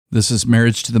This is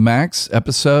Marriage to the Max,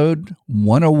 episode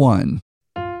 101.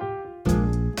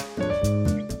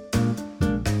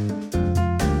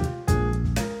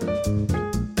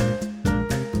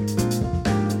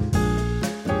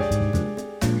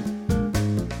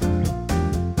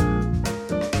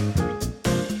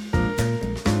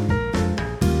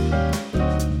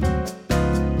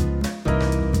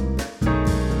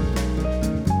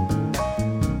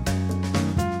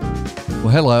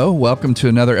 Well, hello. Welcome to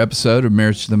another episode of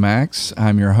Marriage to the Max.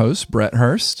 I'm your host, Brett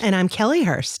Hurst. And I'm Kellie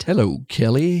Hurst. Hello,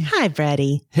 Kellie. Hi,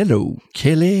 Bretty. Hello,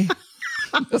 Kellie.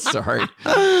 Sorry.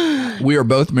 We are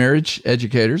both marriage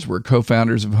educators. We're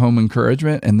co-founders of Home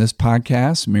Encouragement, and this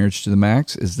podcast, Marriage to the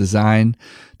Max, is designed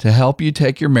to help you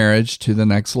take your marriage to the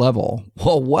next level.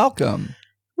 Well, welcome.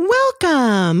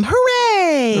 Welcome.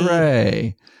 Hooray.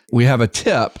 Hooray. We have a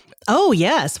tip. Oh,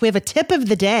 yes. We have a tip of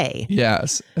the day.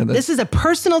 Yes. And this is a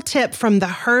personal tip from the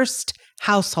Hurst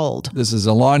household. This is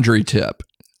a laundry tip.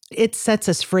 It sets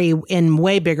us free in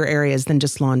way bigger areas than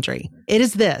just laundry. It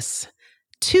is this.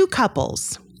 2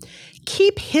 couples.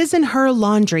 Keep his and her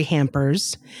laundry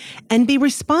hampers and be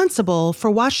responsible for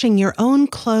washing your own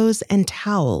clothes and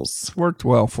towels. It's worked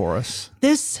well for us.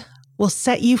 This will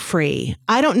set you free.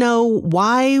 I don't know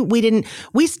why we didn't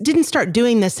start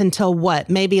doing this until what?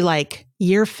 Maybe like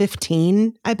year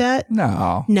 15, I bet?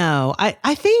 No,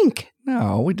 I think.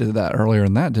 No, we did that earlier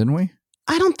than that, didn't we?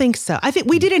 I don't think so. I think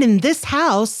we did it in this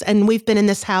house, and we've been in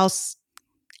this house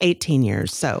 18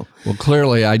 years, so. Well,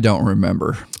 clearly I don't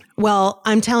remember. Well,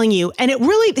 I'm telling you, and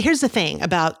here's the thing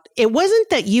about, it wasn't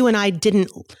that you and I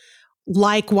didn't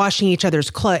like washing each other's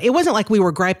clothes. It wasn't like we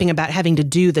were griping about having to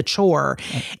do the chore.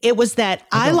 It was that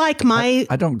I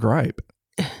don't gripe.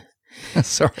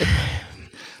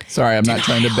 Sorry, I'm not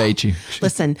trying to bait you.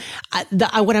 Listen,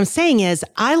 what I'm saying is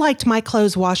I liked my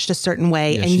clothes washed a certain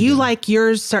way, and you like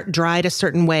yours dried a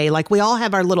certain way. Like we all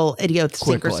have our little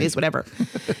idiosyncrasies, whatever.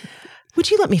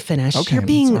 Would you let me finish? Okay, you're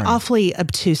being awfully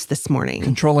obtuse this morning.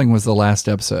 Controlling was the last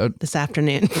episode. This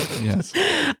afternoon. Yes.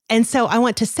 And so I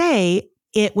want to say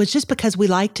it was just because we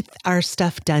liked our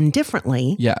stuff done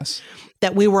differently. Yes.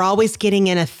 That we were always getting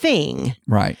in a thing.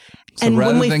 Right. So and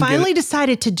when we finally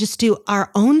decided to just do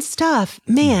our own stuff,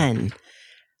 man,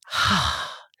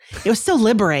 it was so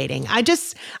liberating. I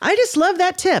just love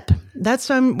that tip. That's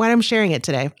why I'm sharing it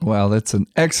today. Well, that's an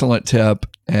excellent tip,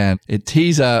 and it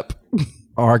tees up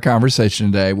our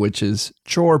conversation today, which is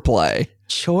Choreplay.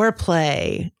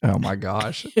 Choreplay. Oh my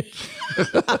gosh.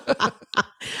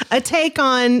 A take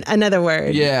on another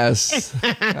word. Yes.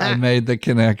 I made the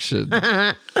connection.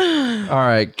 All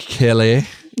right, Kellie.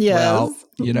 Yes. Well,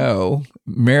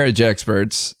 marriage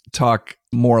experts talk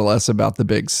more or less about the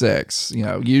big 6.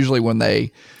 Usually when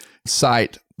they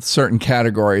cite certain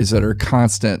categories that are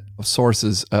constant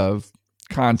sources of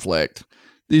conflict,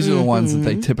 these are the ones that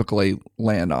they typically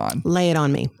land on. Lay it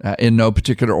on me. In no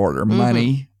particular order.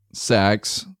 Money,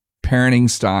 sex, parenting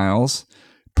styles,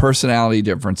 personality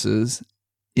differences,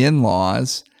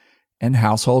 in-laws, and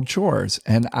household chores.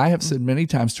 And I have said many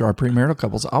times to our premarital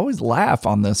couples, I always laugh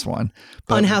on this one.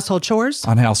 On household chores?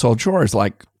 On household chores.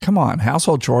 Like, come on,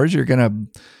 household chores, you're going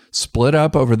to split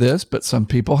up over this, but some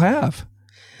people have.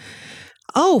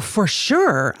 Oh, for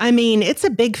sure. I mean, it's a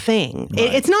big thing.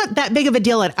 Right. It's not that big of a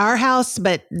deal at our house,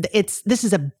 but this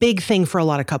is a big thing for a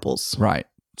lot of couples. Right.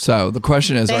 So the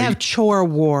question is, they have chore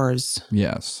wars.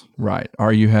 Yes, right.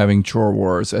 Are you having chore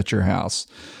wars at your house?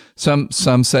 Some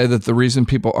say that the reason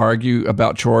people argue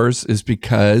about chores is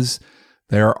because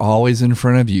they're always in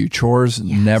front of you. Chores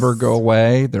never go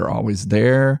away. They're always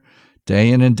there,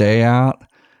 day in and day out.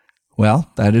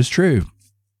 Well, that is true.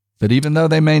 But even though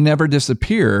they may never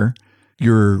disappear,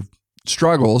 your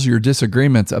struggles, your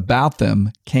disagreements about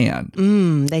them can.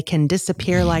 They can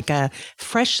disappear like a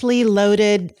freshly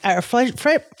loaded,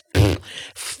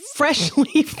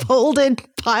 freshly folded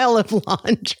pile of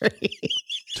laundry.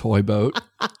 Toy boat.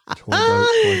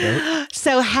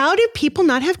 So how do people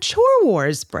not have chore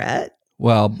wars, Brett?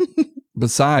 Well,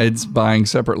 besides buying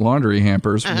separate laundry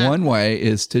hampers, one way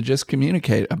is to just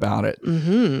communicate about it.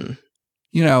 Mm-hmm.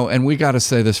 And we got to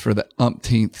say this for the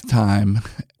umpteenth time.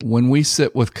 When we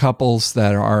sit with couples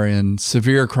that are in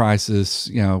severe crisis,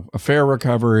 affair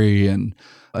recovery and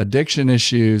addiction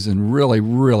issues and really,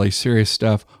 really serious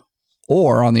stuff,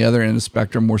 or on the other end of the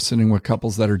spectrum, we're sitting with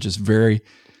couples that are just very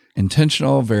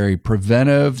intentional, very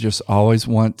preventive, just always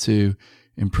want to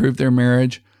improve their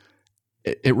marriage.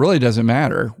 It really doesn't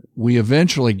matter. We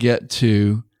eventually get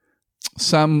to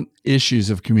some issues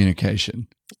of communication.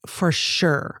 For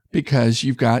sure. Because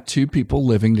you've got 2 people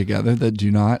living together that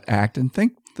do not act and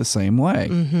think the same way.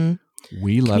 Mm-hmm.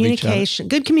 We love each other.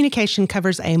 Good communication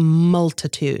covers a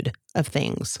multitude of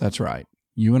things. That's right.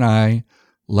 You and I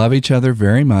love each other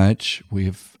very much.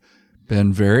 We've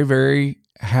been very, very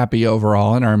happy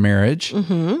overall in our marriage.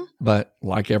 Mm-hmm. But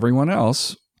like everyone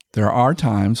else, there are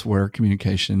times where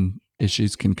communication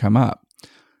issues can come up.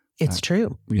 It's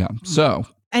true. Yeah. So.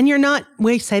 And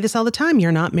we say this all the time,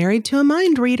 you're not married to a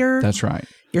mind reader. That's right.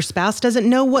 Your spouse doesn't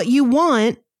know what you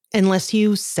want unless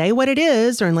you say what it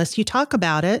is or unless you talk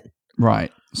about it.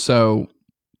 Right. So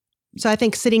I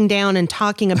think sitting down and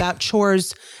talking about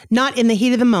chores, not in the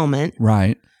heat of the moment.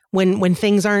 Right. When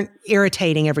things aren't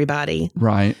irritating everybody.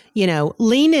 Right.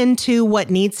 Lean into what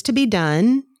needs to be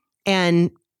done and,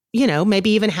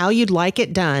 maybe even how you'd like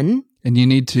it done. And you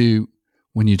need to,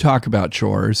 when you talk about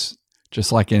chores,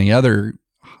 just like any other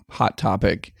hot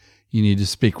topic, you need to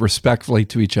speak respectfully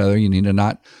to each other. You need to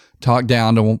not talk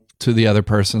down to the other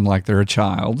person like they're a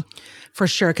child. For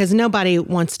sure, because nobody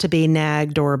wants to be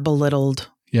nagged or belittled.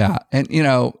 Yeah. And,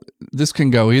 this can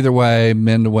go either way,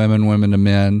 men to women, women to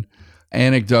men.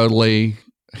 Anecdotally,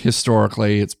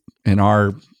 historically, it's in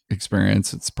our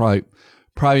experience, it's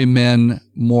probably men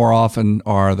more often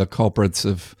are the culprits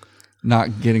of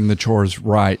not getting the chores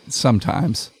right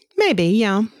sometimes. Maybe,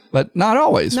 yeah. But not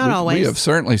always. Not always. We have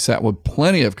certainly sat with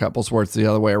plenty of couples where it's the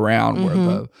other way around,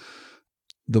 where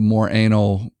the more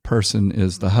anal person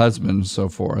is the husband and so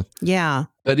forth. Yeah.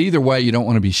 But either way, you don't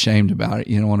want to be shamed about it.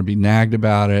 You don't want to be nagged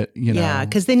about it. Yeah,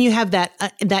 because then you have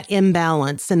that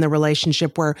imbalance in the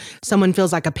relationship where someone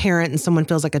feels like a parent and someone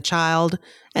feels like a child.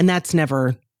 And that's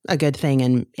never a good thing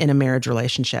in a marriage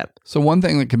relationship. So one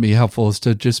thing that can be helpful is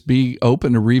to just be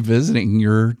open to revisiting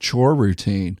your chore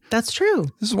routine. That's true.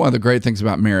 This is one of the great things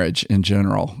about marriage in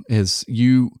general is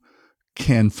you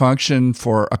can function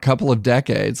for a couple of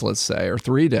decades, let's say, or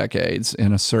 3 decades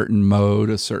in a certain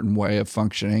mode, a certain way of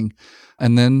functioning,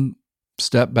 and then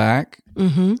step back,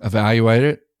 evaluate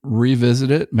it,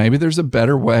 revisit it. Maybe there's a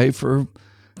better way for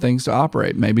things to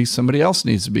operate. Maybe somebody else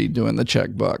needs to be doing the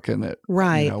checkbook and it,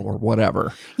 right, or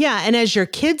whatever. Yeah, and as your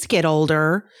kids get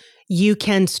older, you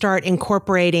can start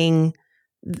incorporating,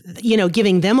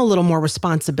 giving them a little more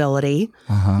responsibility,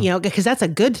 because that's a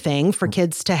good thing for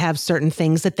kids to have certain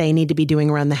things that they need to be doing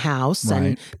around the house, right,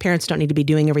 and parents don't need to be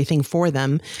doing everything for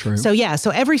them. True. So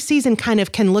every season kind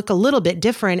of can look a little bit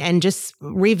different and just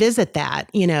revisit that,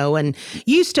 and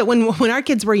used to, when our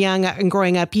kids were young and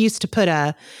growing up, you used to put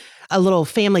a little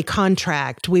family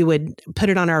contract. We would put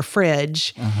it on our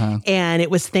fridge and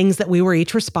it was things that we were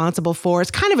each responsible for.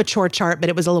 It's kind of a chore chart, but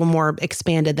it was a little more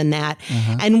expanded than that.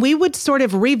 And we would sort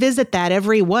of revisit that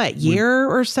every year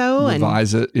or so.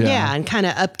 Revise it. Yeah. And kind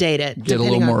of update it. Get a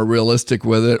little more realistic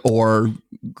with it or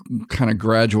kind of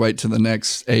graduate to the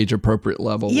next age appropriate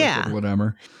level. Yeah. With it,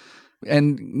 whatever.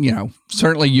 And,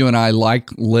 certainly you and I like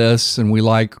lists and we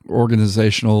like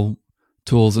organizational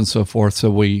tools and so forth.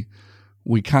 So we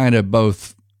kind of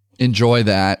both enjoy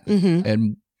that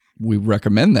and we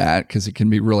recommend that because it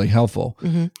can be really helpful.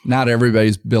 Not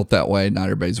everybody's built that way. Not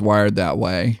everybody's wired that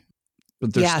way.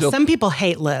 But some people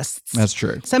hate lists. That's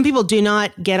true. Some people do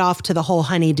not get off to the whole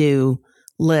honeydew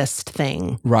list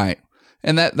thing. Right.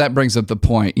 And that brings up the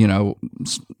point,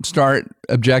 start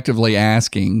objectively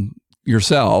asking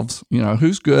yourselves,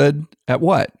 who's good at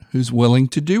what? Who's willing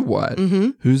to do what?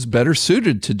 Who's better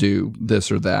suited to do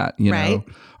this or that? Right.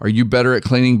 Are you better at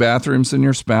cleaning bathrooms than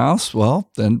your spouse?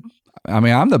 Well, then,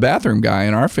 I'm the bathroom guy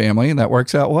in our family, and that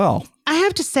works out well. I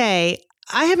have to say,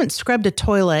 I haven't scrubbed a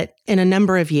toilet in a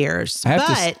number of years. I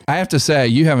have to say,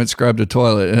 you haven't scrubbed a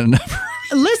toilet in a number.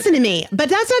 Listen to me, but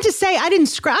that's not to say I didn't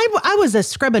scrub. I was a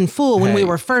scrubbing fool when we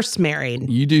were first married.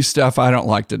 You do stuff I don't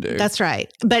like to do. That's right.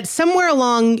 But somewhere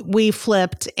along we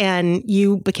flipped and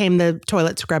you became the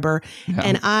toilet scrubber. Yeah.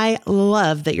 And I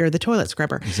love that you're the toilet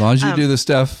scrubber. As long as you do the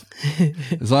stuff,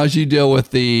 as long as you deal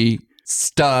with the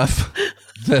stuff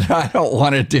that I don't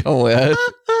want to deal with.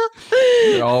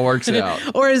 It all works out.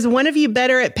 Or is one of you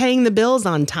better at paying the bills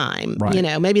on time?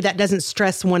 Right. Maybe that doesn't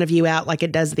stress one of you out like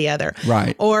it does the other.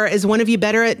 Right. Or is one of you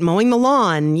better at mowing the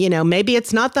lawn? Maybe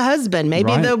it's not the husband.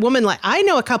 Maybe the woman. I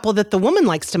know a couple that the woman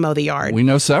likes to mow the yard. We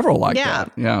know several like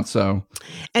that. Yeah. So.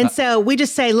 And so we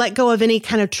just say, let go of any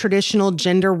kind of traditional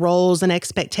gender roles and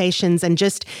expectations and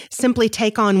just simply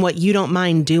take on what you don't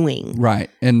mind doing. Right.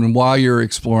 And while you're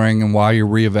exploring and while you're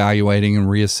reevaluating and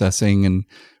reassessing and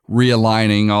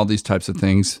realigning all these types of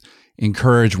things,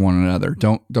 encourage one another.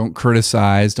 Don't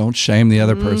criticize. Don't shame the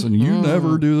other person. You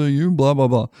never do that. You blah, blah,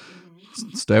 blah.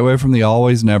 Stay away from the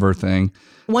always never thing.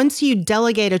 Once you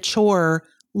delegate a chore,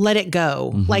 let it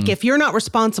go. Like if you're not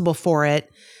responsible for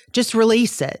it, just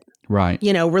release it. Right.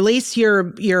 Release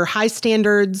your high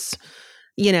standards,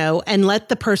 and let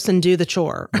the person do the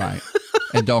chore. Right.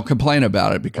 And don't complain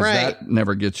about it, because that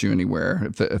never gets you anywhere.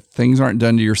 If things aren't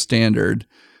done to your standard,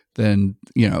 then,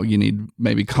 you need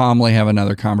maybe calmly have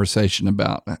another conversation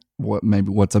about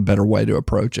what's a better way to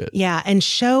approach it. Yeah. And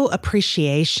show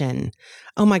appreciation.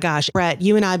 Oh my gosh, Brett,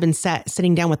 you and I have been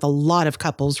sitting down with a lot of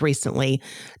couples recently,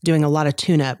 doing a lot of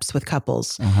tune-ups with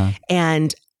couples. Uh-huh.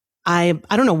 And I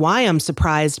don't know why I'm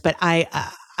surprised, but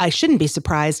I shouldn't be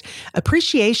surprised.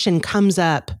 Appreciation comes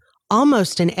up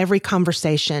almost in every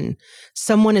conversation.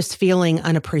 Someone is feeling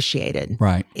unappreciated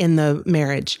in the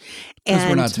marriage. Because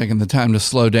we're not taking the time to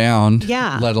slow down,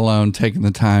 let alone taking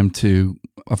the time to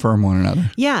affirm one another.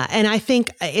 Yeah. And I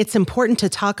think it's important to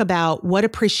talk about what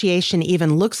appreciation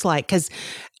even looks like, because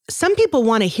some people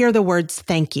want to hear the words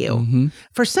thank you. Mm-hmm.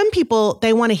 For some people,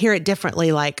 they want to hear it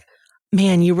differently, like,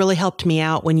 man, you really helped me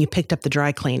out when you picked up the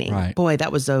dry cleaning. Right. Boy,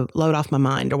 that was a load off my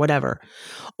mind, or whatever.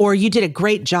 Or you did a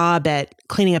great job at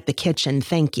cleaning up the kitchen.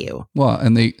 Thank you. Well,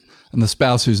 and the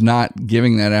spouse who's not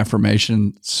giving that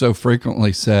affirmation so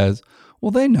frequently says,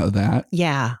 well, they know that.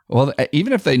 Yeah. Well,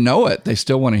 even if they know it, they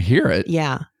still want to hear it.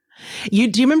 Yeah. Do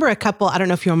you remember a couple? I don't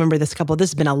know if you remember this couple.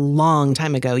 This has been a long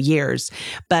time ago, years,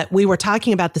 but we were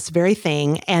talking about this very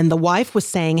thing, and the wife was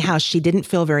saying how she didn't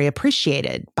feel very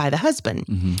appreciated by the husband.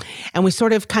 Mm-hmm. And we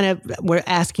sort of were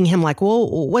asking him, like,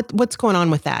 well, what's going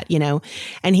on with that,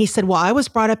 And he said, well, I was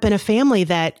brought up in a family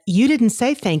that you didn't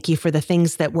say thank you for the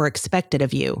things that were expected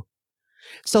of you.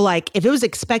 So like, if it was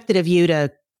expected of you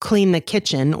to clean the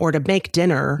kitchen or to make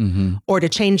dinner or to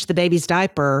change the baby's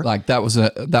diaper. Like that was an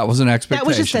expectation. That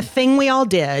was just a thing we all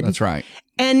did. That's right.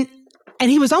 And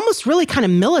he was almost really kind of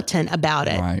militant about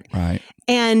it. Right.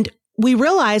 And we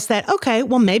realized that, okay,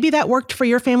 well, maybe that worked for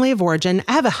your family of origin.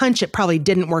 I have a hunch it probably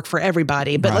didn't work for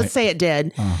everybody, but let's say it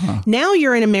did. Uh-huh. Now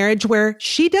you're in a marriage where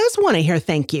she does want to hear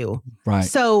thank you. Right.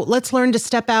 So let's learn to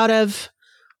step out of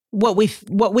what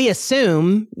we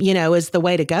assume, is the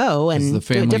way to go, and the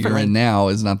family you're in now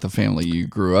is not the family you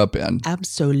grew up in.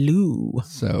 Absolute.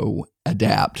 So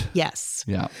adapt. Yes.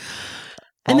 Yeah.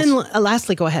 And then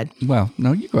lastly, go ahead. Well,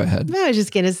 no, you go ahead. I was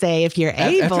just going to say, if you're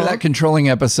able. After that controlling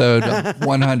episode of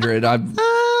 100, I'm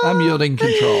yielding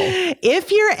control.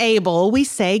 If you're able, we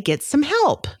say get some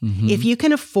help. Mm-hmm. If you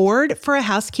can afford for a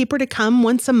housekeeper to come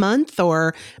once a month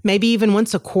or maybe even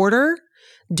once a quarter,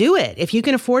 do it. If you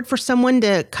can afford for someone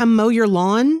to come mow your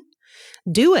lawn,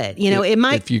 do it. It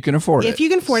might. If you can afford it. If you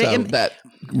can afford it. That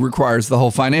requires the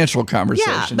whole financial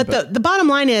conversation. Yeah, but the bottom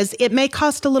line is it may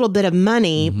cost a little bit of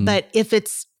money, but if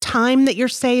it's time that you're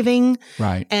saving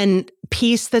and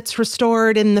peace that's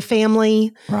restored in the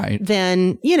family,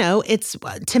 then,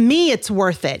 to me, it's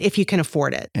worth it if you can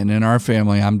afford it. And in our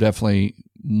family, I'm definitely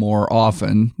more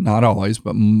often, not always,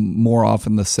 but more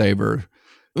often the saver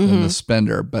than the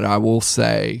spender. But I will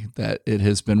say that it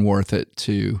has been worth it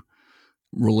to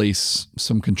release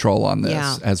some control on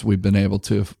this as we've been able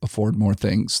to afford more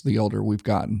things the older we've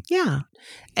gotten. Yeah.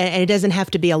 And it doesn't have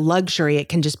to be a luxury. It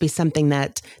can just be something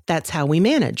that's how we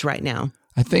manage right now.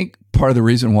 I think part of the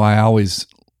reason why I always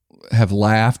have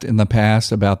laughed in the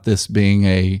past about this being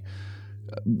a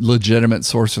legitimate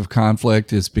source of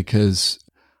conflict is because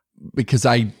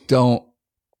I don't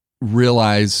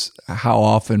realize how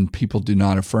often people do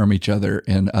not affirm each other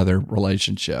in other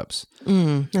relationships.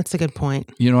 That's a good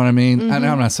point. You know what I mean? And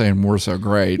I'm not saying we're so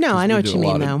great. No, I know what you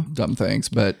mean, though. Dumb things,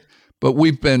 but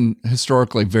we've been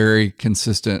historically very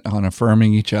consistent on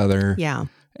affirming each other. Yeah.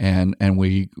 And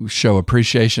we show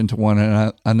appreciation to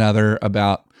one another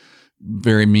about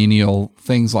very menial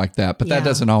things like that. But that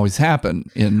doesn't always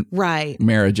happen in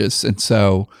marriages. And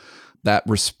so that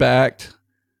respect,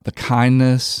 the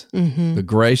kindness, the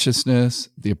graciousness,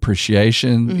 the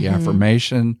appreciation, the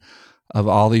affirmation of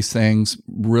all these things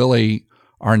really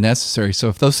are necessary. So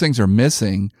if those things are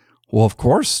missing, well, of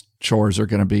course, chores are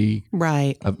going to be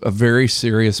a very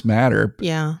serious matter.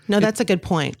 Yeah. No, that's a good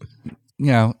point.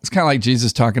 It's kind of like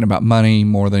Jesus talking about money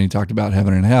more than he talked about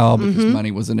heaven and hell, because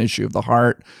money was an issue of the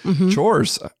heart.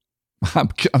 Chores, I'm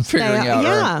figuring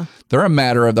out, they're a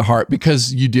matter of the heart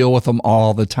because you deal with them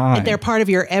all the time. They're part of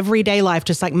your everyday life,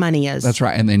 just like money is. That's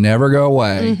right. And they never go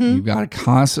away. You've got to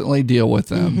constantly deal with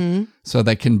them. So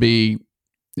they can be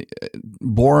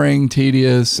boring,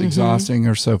 tedious, exhausting,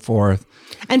 or so forth.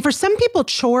 And for some people,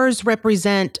 chores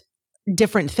represent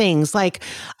different things. Like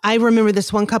I remember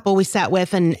this one couple we sat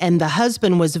with, and the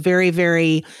husband was very,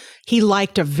 very he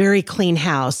liked a very clean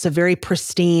house, a very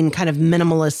pristine kind of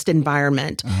minimalist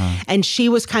environment. And she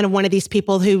was kind of one of these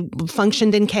people who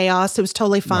functioned in chaos. It was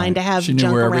totally fine to have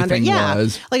junk around her. Yeah,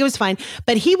 like it was fine.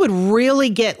 But he would really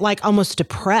get like almost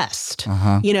depressed,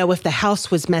 if the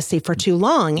house was messy for too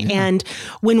long. And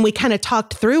when we kind of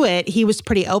talked through it, he was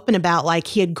pretty open about like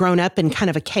he had grown up in kind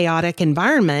of a chaotic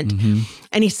environment.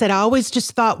 And he said, I always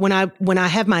just thought when I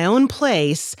have my own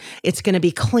place, it's going to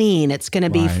be clean, it's going to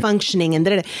be functioning,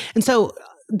 and so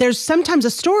there's sometimes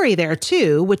a story there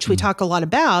too, which we talk a lot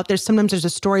about. There's a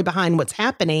story behind what's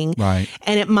happening, and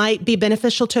it might be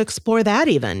beneficial to explore that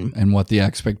even, and what the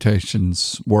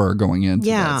expectations were going into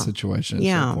that situation, and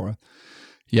so forth.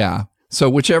 Yeah. So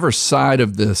whichever side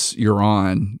of this you're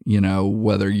on,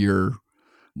 whether you're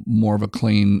more of a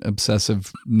clean,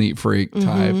 obsessive, neat freak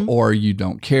type, or you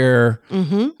don't care,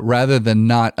 rather than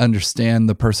not understand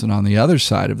the person on the other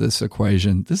side of this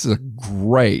equation, this is a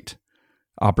great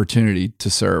opportunity to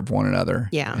serve one another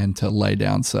and to lay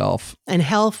down self. And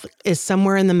health is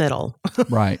somewhere in the middle.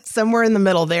 Right. Somewhere in the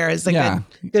middle there is a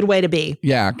good way to be.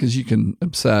 Yeah, because you can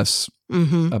obsess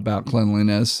about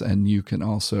cleanliness, and you can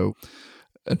also,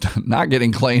 not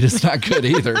getting clean is not good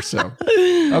either. So,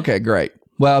 okay, great.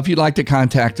 Well, if you'd like to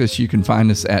contact us, you can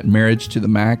find us at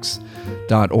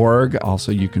marriagetothemax.org.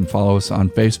 Also, you can follow us on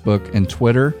Facebook and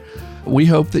Twitter. We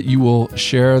hope that you will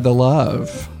share the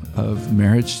love of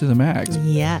Marriage to the Max.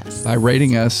 Yes. By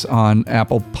rating us on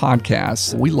Apple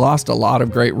Podcasts. We lost a lot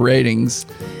of great ratings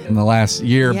in the last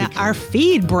year. Yeah, our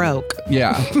feed broke.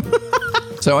 Yeah.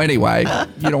 So anyway,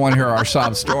 you don't want to hear our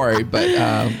sob story, but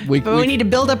we need to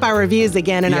build up our reviews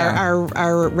again and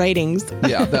our ratings.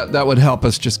 Yeah, that would help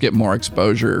us just get more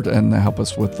exposure and help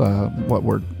us with what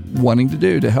we're wanting to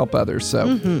do to help others.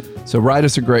 So, so write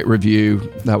us a great review.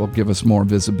 That will give us more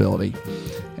visibility.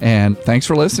 And thanks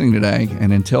for listening today.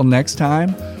 And until next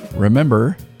time,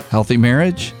 remember, healthy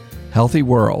marriage, healthy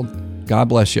world. God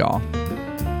bless y'all.